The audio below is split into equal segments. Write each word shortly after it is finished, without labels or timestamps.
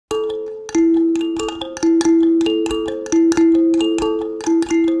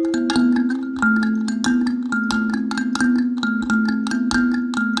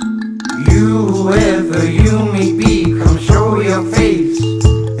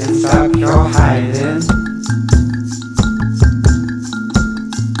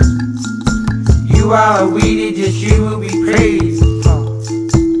are weeded, just you will be praised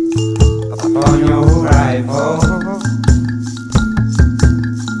upon your arrival.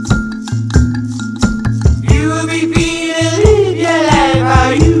 You will be free to live your life how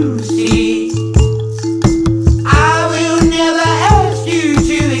you see. I will never ask you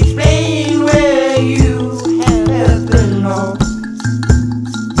to explain where you have been lost.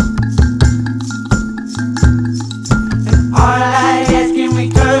 All I ask in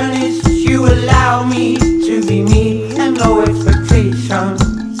return is that you allow me to be me and no expectation.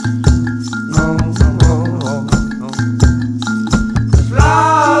 No. 'Cause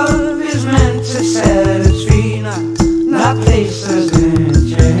love is meant to set us free, not place us in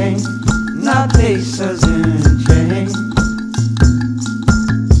chains, not place us in chains.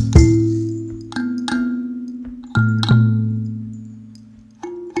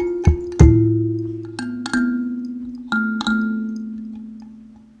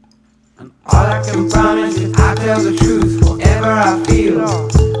 All I can promise is I tell the truth whatever I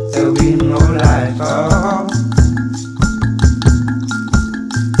feel.